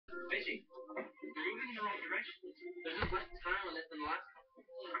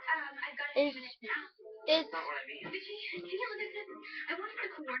not what I mean. Listen, I wanted to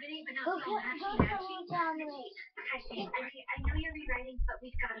coordinate, but not so matchy-matchy. Hi, Steve. I know you're rewriting, but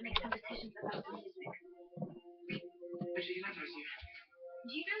we've got to make some decisions about the music. Actually, can I talk to you? Do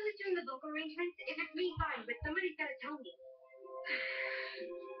you know who's doing the vocal arrangements? If it's me, fine, but somebody's got to tell me.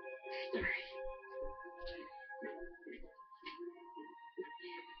 Sorry.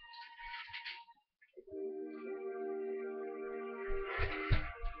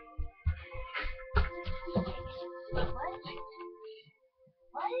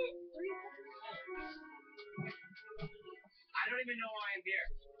 I don't even know why I'm here.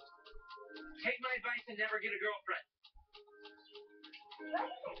 Take my advice and never get a girlfriend.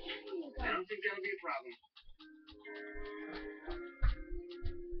 I don't think that'll be a problem.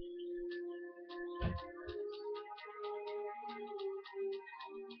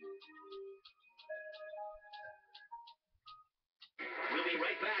 We'll be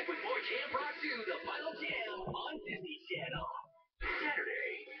right back with more Camp Rock 2, the final jam on Disney Channel.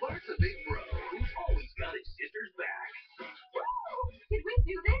 Saturday, Bart's a big bro who's always got his sister's back. Did we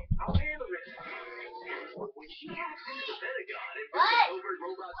do this? I'll handle it. When she hacks into the Pentagon and brings over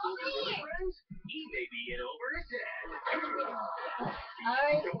robot soldiers and friends, he may be in over his head.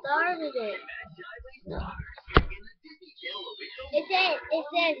 I already started it. In the Disney Channel official. It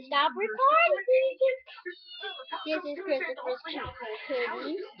says stop recording. This is Christopher's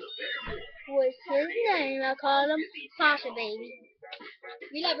kitty. What's his name? I call him Pasha Baby.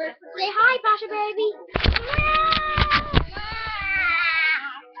 We love her. Say hi, Pasha Baby.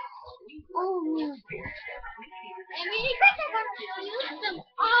 Oh, and Merry Christmas, I'm going to show you some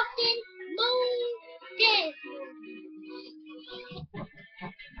Austin Moon dance moves.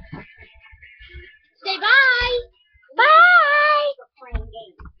 Say bye. Bye.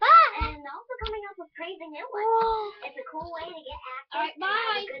 Bye. And also coming up with crazy new ones. It's a cool way to get active. Alright,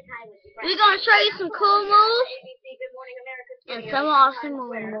 bye. Good time with your We're going to show you some cool moves ABC Good Morning America and some Austin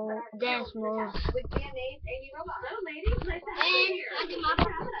Moon dance moves. with GMA's Amy Robot. So, ladies, nice to have And you I here. can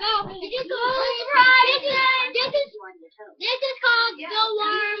no, this is called the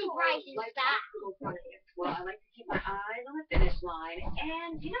worm rising style. Well, I like to keep my eyes on the finish line,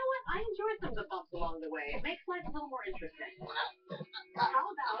 and you know what? I enjoy some of the bumps along the way. It makes life a little more interesting. How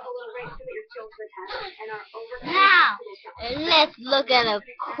about a little race to put your skills to the test and our overcoming Now, obstacles challenge? let's look at a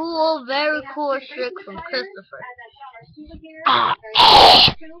cool, very cool trick from Christopher. And then count our scuba gear,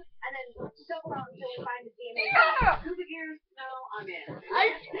 and then double out until we find the DNA. Scuba gears? No, I'm in.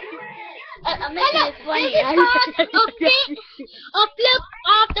 I'm making it funny. This is called a flip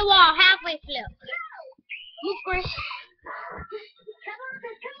off the wall, halfway flip. Move, Chris.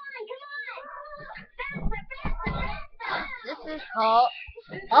 This is called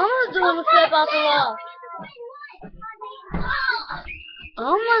almost doing a flip off the wall.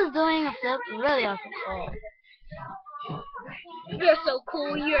 Almost doing a flip really off the wall. You're so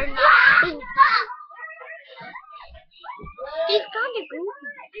cool, you're not. He's kind of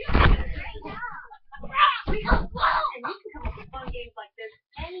goofy. And you can come up with fun games like this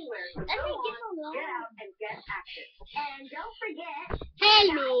anywhere. So Let go me get on, along. get out, and get active. And don't forget,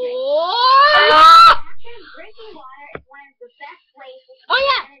 Hello. active drinking water is one of the best ways to Oh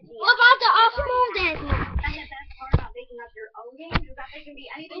yeah. energy. What about the Austin Moon dance move? And the best part about making up your own games is that they can be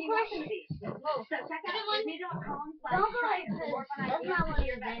anything you want them to be. So check out disney.com/site for more fun That's ideas not to one do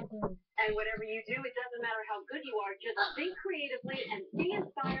your of the best. dance moves. And whatever you do, it doesn't matter how good you are, just think creatively and be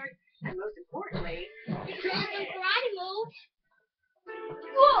inspired. And most importantly, Try some karate moves.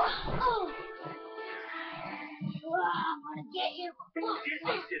 Whoa. Oh. Whoa, I'm gonna get you.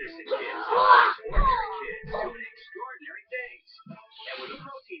 Disney Citizen Kids, extraordinary kids doing extraordinary things. And with a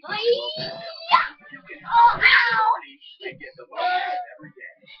protein Oh, you can help and get the most every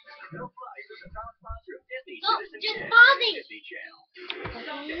day. No Price is a proud sponsor of Disney Citizen just Kids pause it. Disney Channel.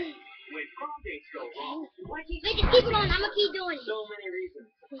 Someday, when prom dates go wrong, why keep Wait, just keep it on. I'm gonna keep doing it. so many reasons.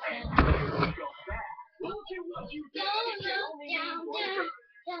 And go back. Don't you want you Down, down, down, down,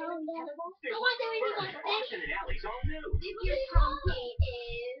 down, down. I want to really want this. Austin and Allie's all new. your prom date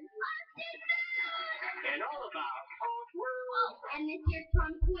is And all about awkward. and this year's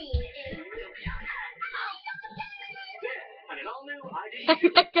prom queen is Then, on an all new ID.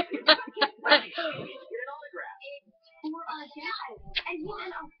 Get an autograph. for a dad and even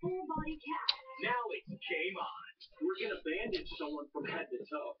a full body cast. Now it's game on. We're gonna bandage someone from head to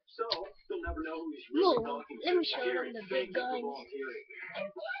toe, so they'll never know who he's really Whoa, talking to. let me show them the big guns.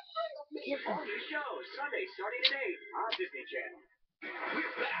 New show Sunday starting at 8 on Disney Channel.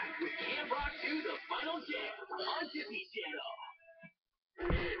 We're back with Camp Rock 2, the final jam on Disney Channel.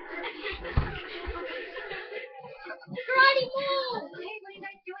 Karate move. Hey, what are you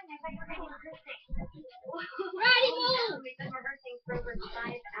guys doing? I thought you were making a good thing.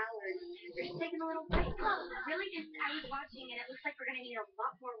 gonna need a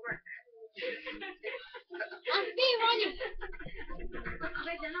lot more work. I'm still running. Have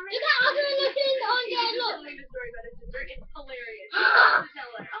I done already? You got other lessons on there, look. Tell me the story about his sister. It's hilarious. You have to tell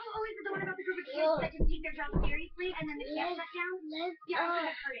her. Oh, is it the one about the group of kids that didn't take their job seriously and then the camp shut down? Yeah,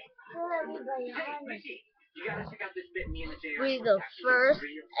 I've heard it. You gotta check out this bit me and the JR. We're the first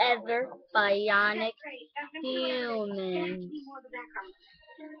ever bionic humans.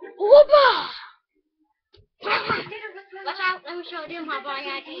 Whoopa! Watch out, let me show them how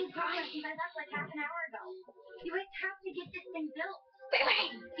bionic is. That's like half an hour ago. You guys have to get this thing built.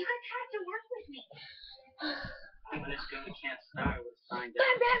 You guys have to work with me. But it's gonna can't start with signed up.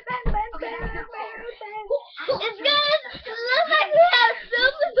 It's gonna look like we have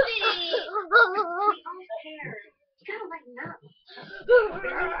sympathy. We all care. You gotta lighten up.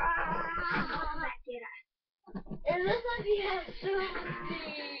 It looks like we have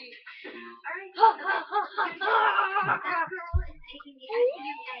sympathy. Alright. That girl is taking the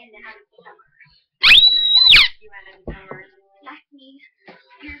SUN out of the summer. SUN in summer. That's me.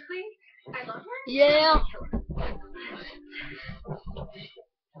 Seriously? I love her? Yeah. Okay.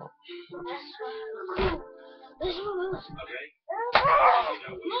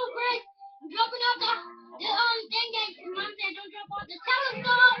 Move, Greg. I'm dropping off the thing that Mom said don't drop off the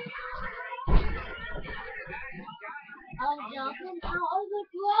telescope. I'm jumping out of the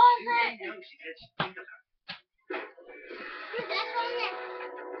closet. No, she said she'd think about it. That's on it.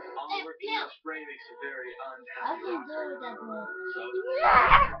 All the work in your spray makes it very I unhappy. can do it that way. So,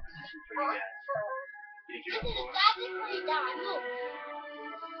 position for you guys. You think This you're is up for it? exactly where you die. Look.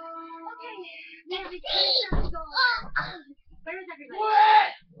 Okay. Now Now we we can can go. Where is everybody? What?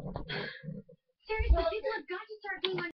 Seriously, people have got to start being on